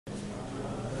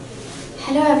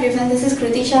Hello everyone, this is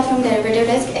Kriti Shah from Derivative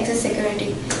Desk Axis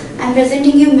Security. I am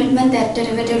presenting you mid-month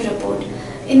derivative report.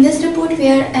 In this report, we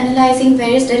are analyzing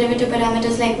various derivative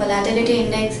parameters like volatility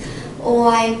index,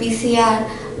 OI, PCR,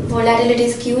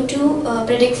 volatility skew to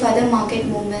predict further market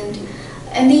movement.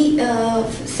 In the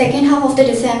second half of the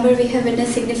December, we have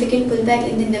witnessed significant pullback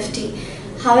in the Nifty.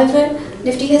 However,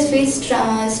 Nifty has faced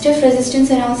stiff resistance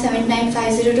around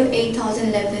 7950 to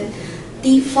 8000 level.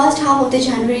 The first half of the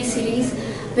January series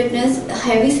witnessed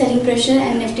heavy selling pressure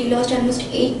and Nifty lost almost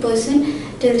 8%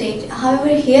 till date. However,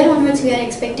 here onwards we are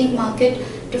expecting market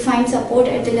to find support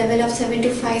at the level of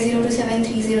 7250 to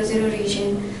 7300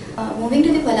 region. Moving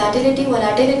to the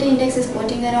volatility index is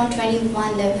quoting around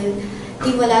 21 level.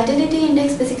 The volatility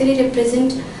index basically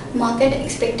represents market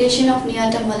expectation of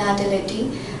near-term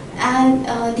volatility, and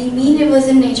the mean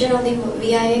reversion nature of the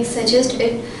VIX suggests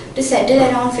it to settle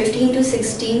around 15 to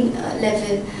 16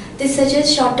 level. This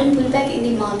suggests short-term pullback in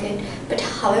the market, but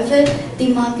however,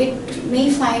 the market may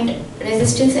find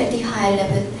resistance at the higher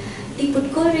level. The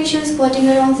put-call ratio is quoting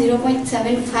around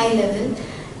 0.75 level,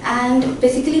 and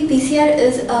basically PCR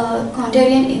is a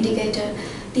contrarian indicator.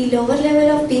 The lower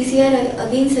level of PCR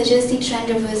again suggests the trend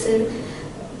reversal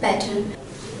pattern.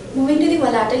 Moving to the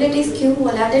volatility skew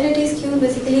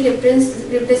basically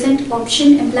represent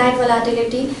option implied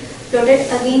volatility plotted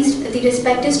against the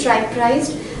respective strike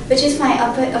price, which is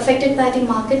affected by the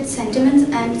market sentiments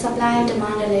and supply and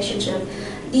demand relationship.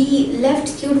 The left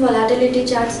skewed volatility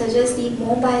chart suggests the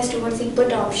more bias towards the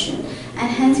put option, and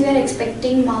hence we are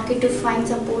expecting market to find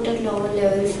support at lower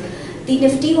levels. The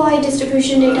Nifty OI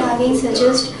distribution data again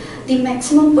suggests the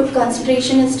maximum put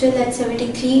concentration is still at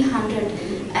 7300,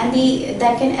 and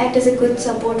that can act as a good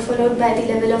support, followed by the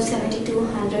level of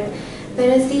 7200,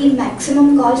 whereas the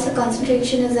maximum calls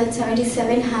concentration is at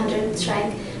 7700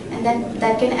 strike, and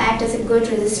that can act as a good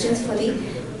resistance for the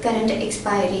current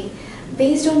expiry.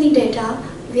 Based on the data,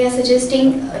 we are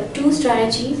suggesting two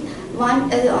strategies.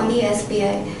 One is on the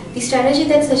SPI. The strategy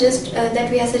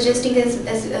that we are suggesting is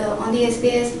on the SPI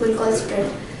is pull call spread.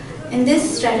 In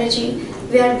this strategy,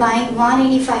 we are buying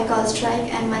 185 call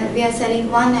strike and we are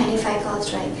selling 195 call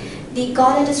strike. The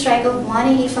call at a strike of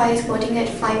 185 is quoting at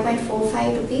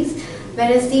 5.45 rupees,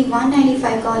 whereas the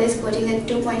 195 call is quoting at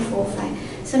 2.45.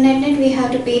 So net we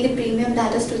have to pay the premium,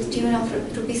 that is to the tune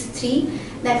of rupees 3,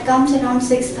 that comes around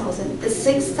 6,000. The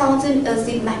 6,000 is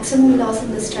the maximum loss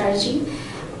in the strategy.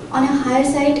 On a higher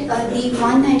side, the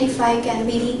 195 can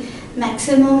be the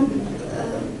maximum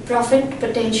profit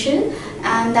potential,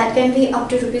 and that can be up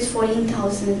to rupees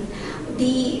 14,000.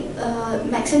 The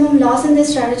maximum loss in this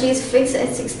strategy is fixed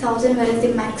at 6,000, whereas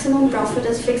the maximum profit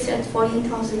is fixed at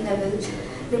 14,000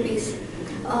 rupees.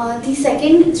 The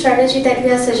second strategy that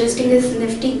we are suggesting is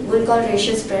Nifty bull call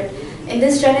ratio spread. In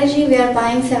this strategy, we are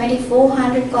buying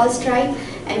 7400 call strike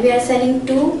and we are selling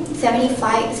two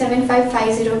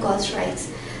 7550 call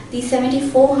strikes. The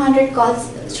 7400 call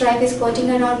strike is quoting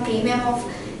around premium of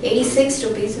 86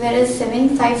 rupees, whereas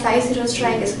 7550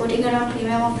 strike is quoting around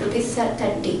premium of rupees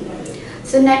 30.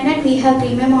 So net we have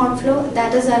premium outflow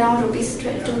that is around rupees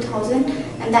 2000,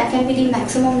 and that can be the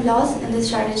maximum loss in the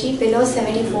strategy below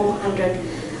 7400.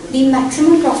 The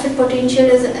maximum profit potential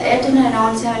is at and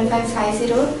around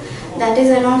 7550, that is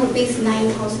around rupees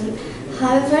 9000.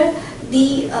 However,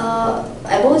 the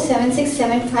above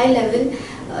 7675 level,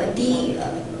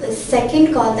 the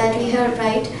second call that we have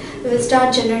right will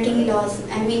start generating loss,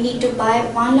 and we need to buy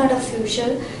one lot of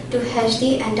future to hedge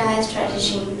the entire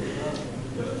strategy.